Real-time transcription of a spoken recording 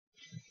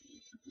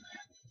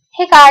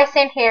Hey guys,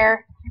 Saint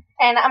here,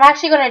 and I'm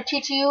actually going to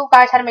teach you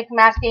guys how to make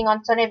masking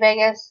on Sony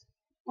Vegas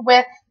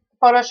with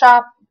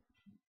Photoshop.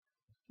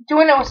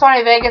 Doing it with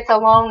Sony Vegas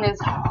alone is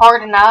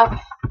hard enough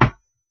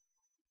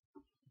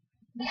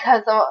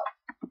because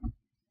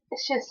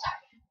it's just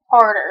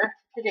harder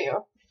to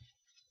do.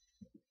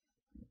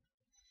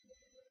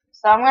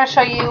 So I'm going to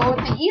show you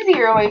the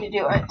easier way to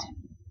do it.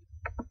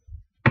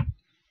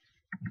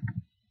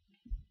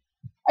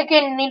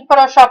 Again, you need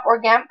Photoshop or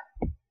GIMP.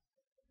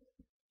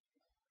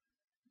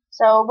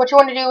 So what you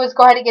want to do is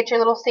go ahead and get your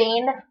little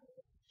scene.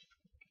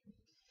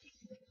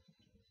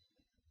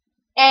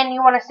 And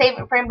you want to save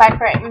it frame by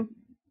frame.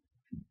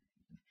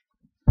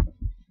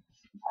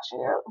 I'll show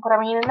you what I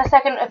mean in a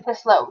second if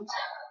this loads.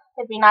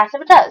 It'd be nice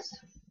if it does.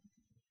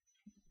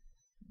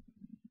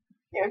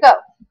 There we go.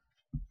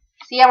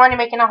 See, I'm already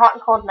making a hot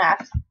and cold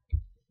mask.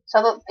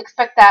 So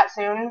expect that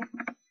soon.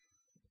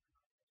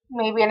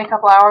 Maybe in a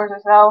couple hours or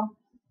so.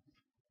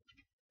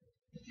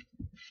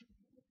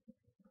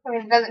 I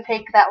mean, it doesn't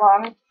take that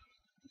long.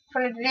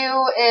 What I'm going to do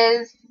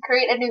is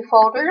create a new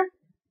folder.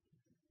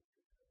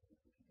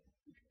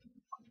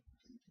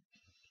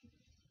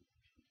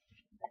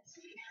 Let's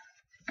see.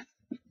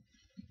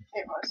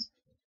 There it was.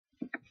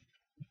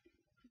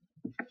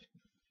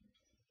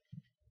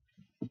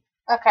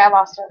 Okay, I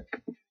lost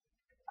it.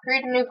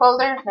 Create a new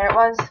folder. There it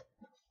was.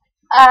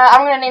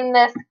 I'm going to name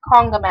this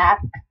Conga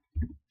Mask.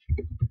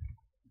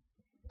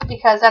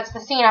 Because that's the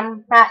scene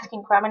I'm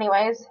masking from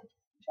anyways.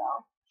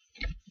 So,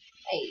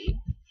 hey.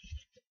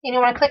 And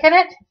you want to click on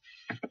it.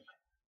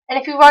 And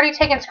if you've already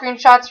taken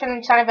screenshots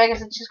from Sony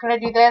Vegas, it's just going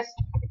to do this.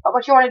 But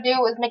what you want to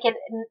do is make it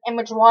an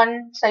image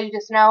 1, so you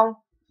just know.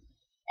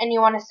 And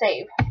you want to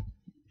save.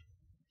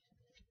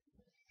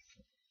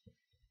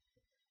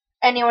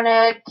 And you want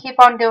to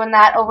keep on doing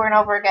that over and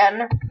over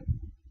again.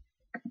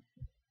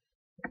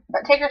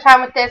 But take your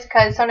time with this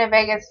because Sony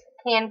Vegas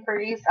can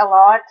freeze a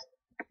lot.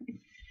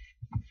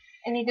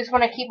 And you just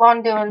want to keep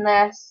on doing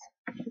this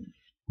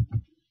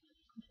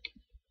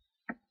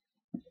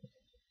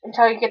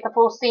until you get the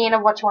full scene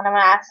of what you want to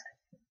mask.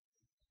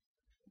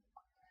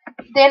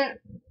 Then,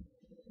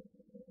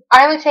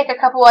 I only take a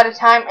couple at a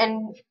time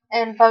in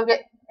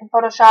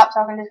Photoshop, so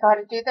I can just go ahead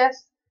and do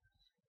this.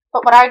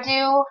 But what I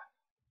do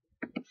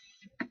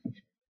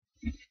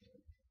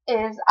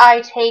is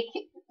I take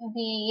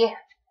the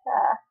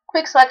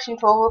quick selection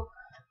tool,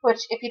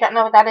 which if you don't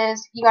know what that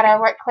is, you gotta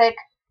right click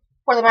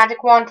where the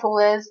magic wand tool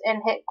is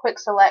and hit quick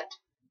select.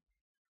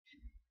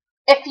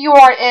 If you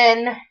are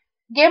in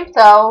GIMP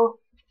though,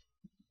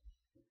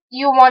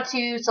 you want to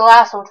use the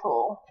lasso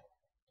tool.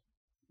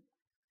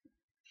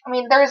 I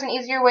mean, there's an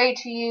easier way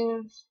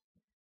to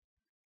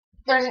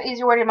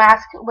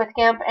mask with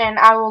GIMP, and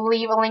I will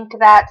leave a link to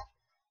that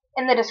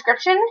in the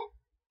description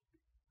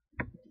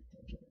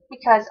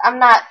because I'm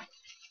not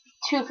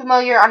too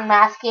familiar on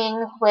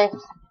masking with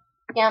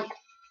GIMP.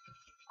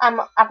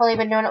 I've only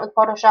been doing it with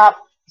Photoshop,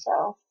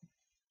 so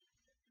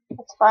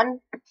it's fun.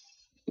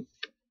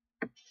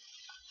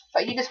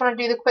 But you just want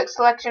to do the quick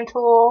selection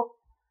tool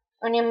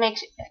when you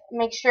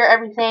make sure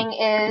everything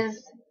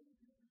is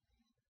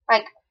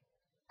like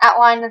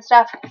outlined and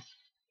stuff.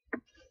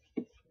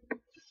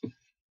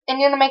 And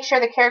you want to make sure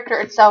the character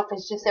itself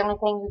is just the only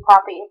thing you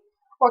copy.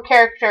 Or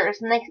characters.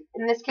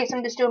 In this case,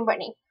 I'm just doing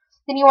Brittany.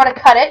 Then you want to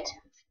cut it.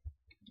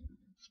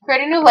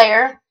 Create a new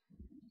layer.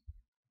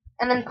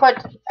 And then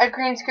put a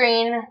green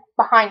screen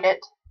behind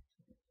it.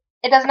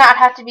 It does not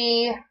have to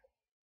be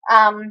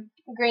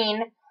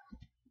green.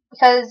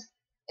 Because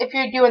if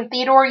you're doing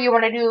Theodore, you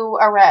want to do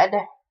a red.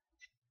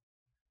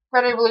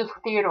 Red or blue for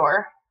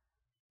Theodore.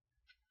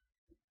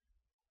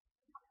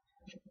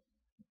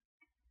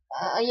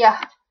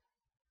 Yeah.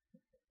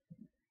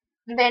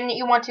 Then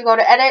you want to go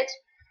to Edit,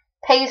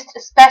 Paste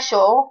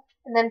Special,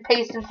 and then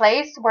Paste in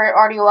place where it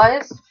already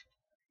was.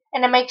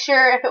 And to make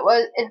sure if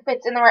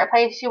it's in the right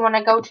place, you want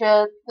to go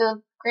to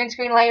the green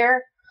screen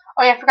layer.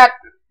 Oh yeah, I forgot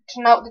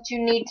to note that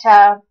you need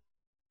to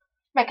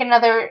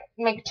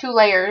make 2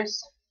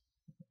 layers.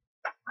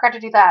 Forgot to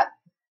do that.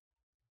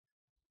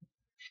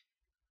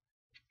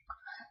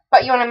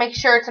 But you want to make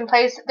sure it's in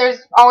place. There's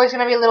always going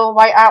to be a little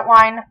white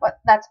outline, but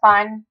that's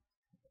fine.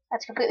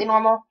 That's completely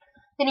normal.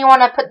 Then you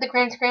want to put the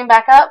green screen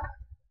back up.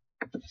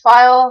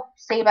 File,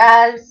 save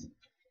as.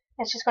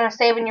 It's just going to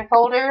save in your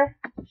folder.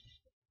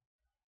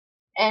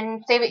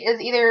 And save it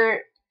as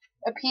either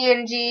a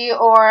PNG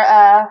or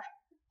a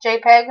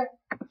JPEG.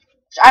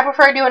 I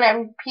prefer doing it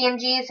in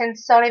PNG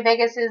since Sony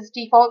Vegas'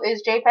 default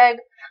is JPEG.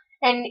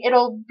 And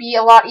it'll be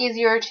a lot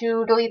easier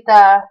to delete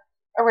the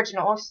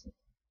originals.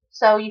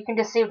 So you can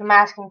just save the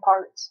masking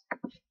parts.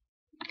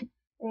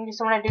 And you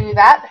just want to do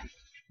that.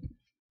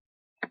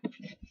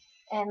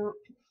 And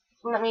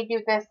let me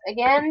do this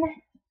again.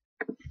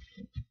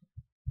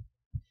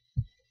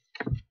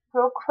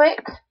 Real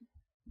quick.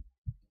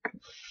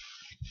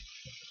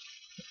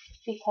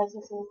 Because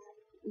this is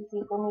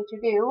easy for me to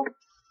do.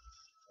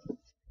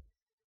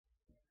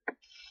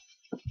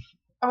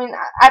 I mean,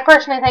 I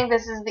personally think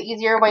this is the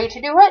easier way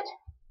to do it.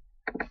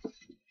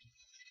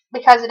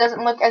 Because it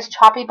doesn't look as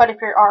choppy, but if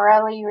you're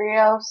RL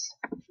Rios,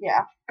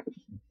 yeah.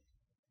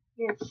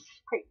 You're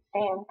pretty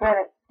damn good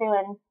at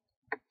doing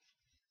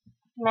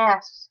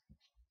masks.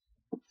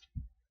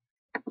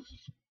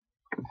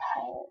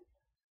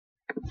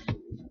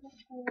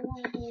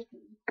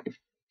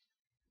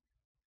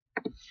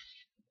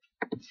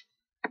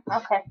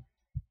 Okay,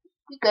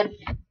 you good.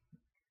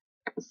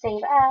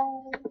 Save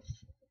as.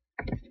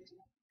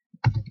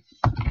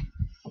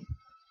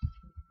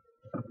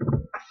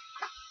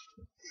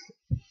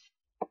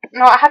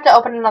 No, I have to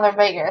open another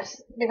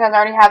Vegas because I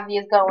already have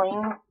these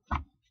going.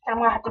 And I'm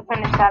going to have to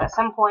finish that at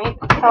some point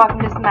so I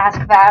can just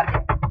mask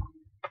that.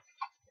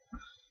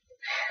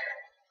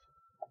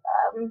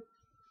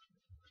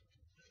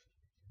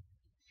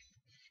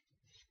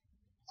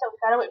 So we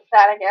gotta wait for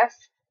that, I guess.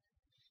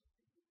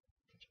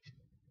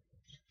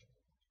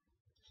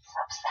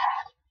 So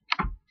sad.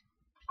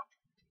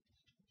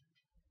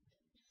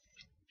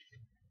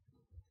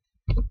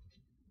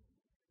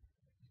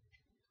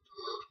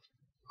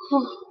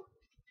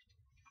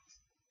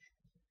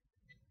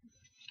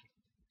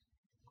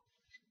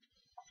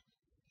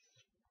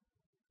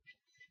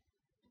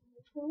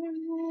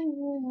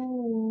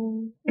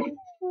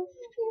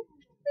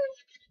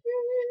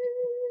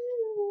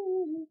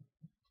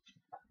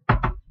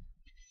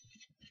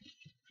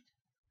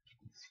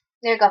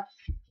 There you go.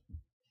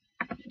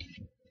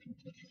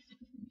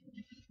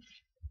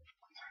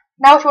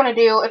 Now what you want to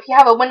do, if you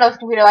have a Windows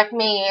computer like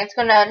me, it's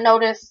going to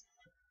notice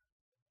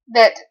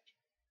that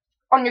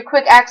on your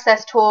quick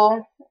access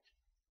tool,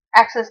 quick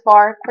access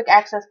bar,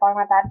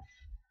 my bad,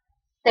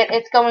 that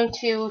it's going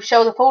to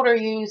show the folder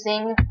you're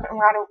using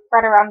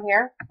right around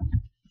here.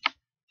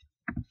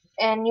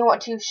 And you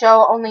want to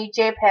show only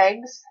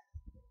JPEGs.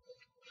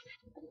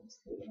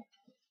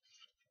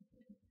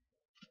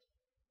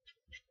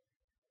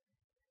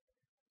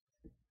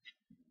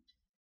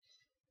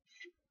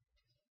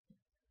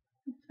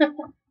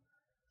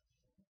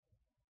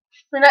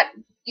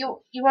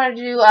 You want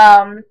to do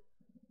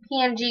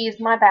PNGs,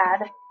 my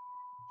bad.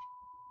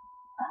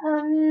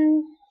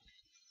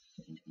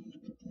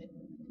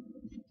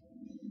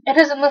 It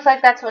doesn't look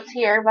like that's what's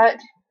here, but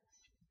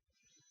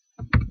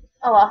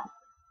oh well.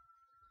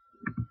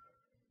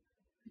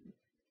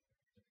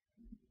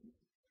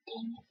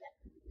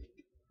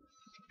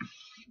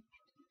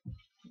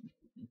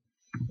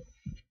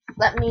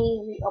 Let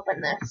me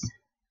reopen this.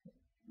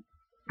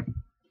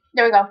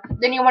 There we go.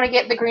 Then you want to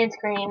get the green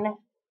screen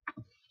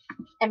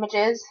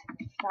images.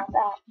 Not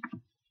that.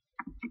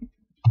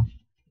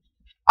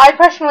 I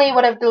personally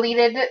would have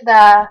deleted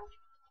the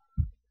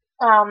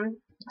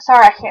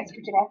sorry, I can't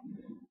speak today.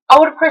 I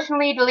would have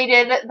personally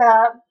deleted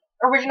the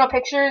original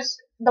pictures,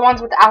 the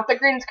ones without the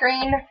green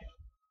screen,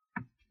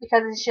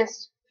 because it's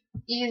just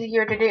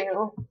easier to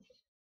do.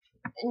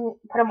 And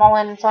put them all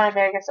in Sony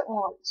Vegas at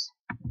once.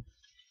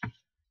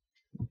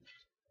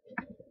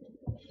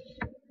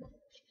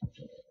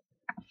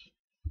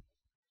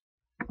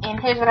 And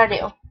here's what I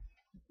do.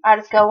 I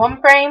just go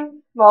one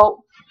frame,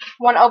 well,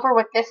 one over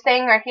with this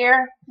thing right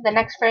here, the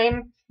next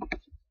frame,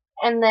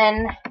 and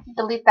then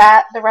delete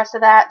that, the rest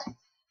of that,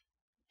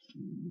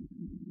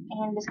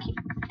 and just keep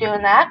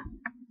doing that.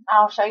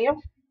 I'll show you.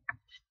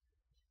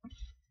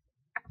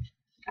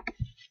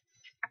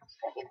 It's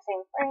gonna be the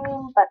same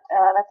frame, but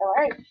that's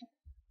alright.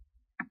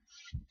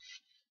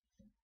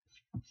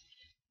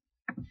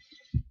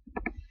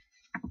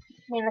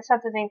 I mean, it's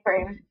not the same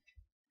frame.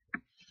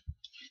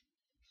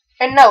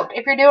 And note,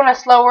 if you're doing a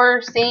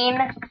slower scene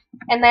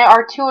and there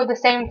are two of the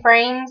same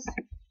frames,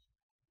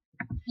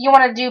 you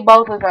want to do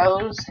both of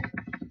those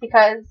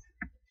because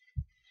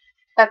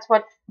that's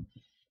what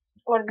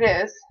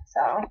it is.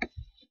 So,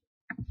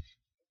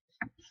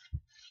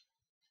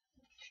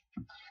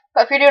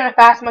 but if you're doing a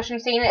fast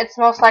motion scene, it's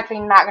most likely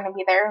not going to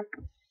be there.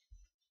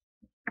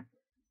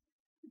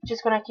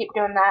 Just going to keep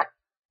doing that.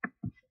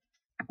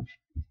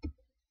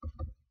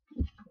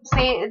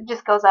 See, it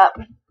just goes up.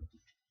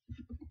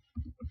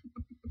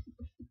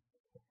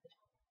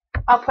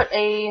 I'll put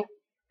a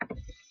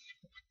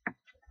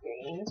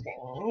green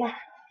screen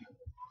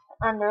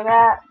under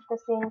that. The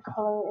same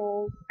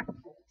color is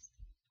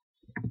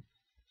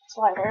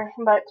slider,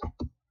 but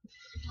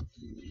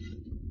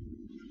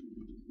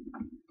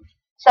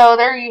so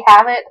there you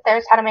have it.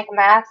 There's how to make a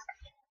mask.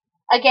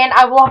 Again,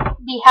 I will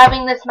be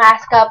having this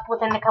mask up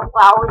within a couple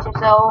hours or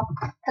so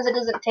because it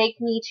doesn't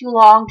take me too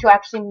long to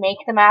actually make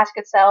the mask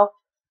itself.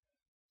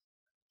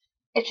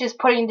 It's just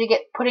putting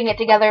it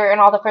together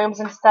and all the frames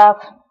and stuff.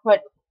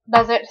 But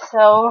does it.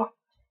 So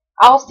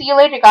I'll see you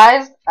later,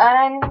 guys,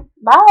 and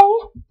bye.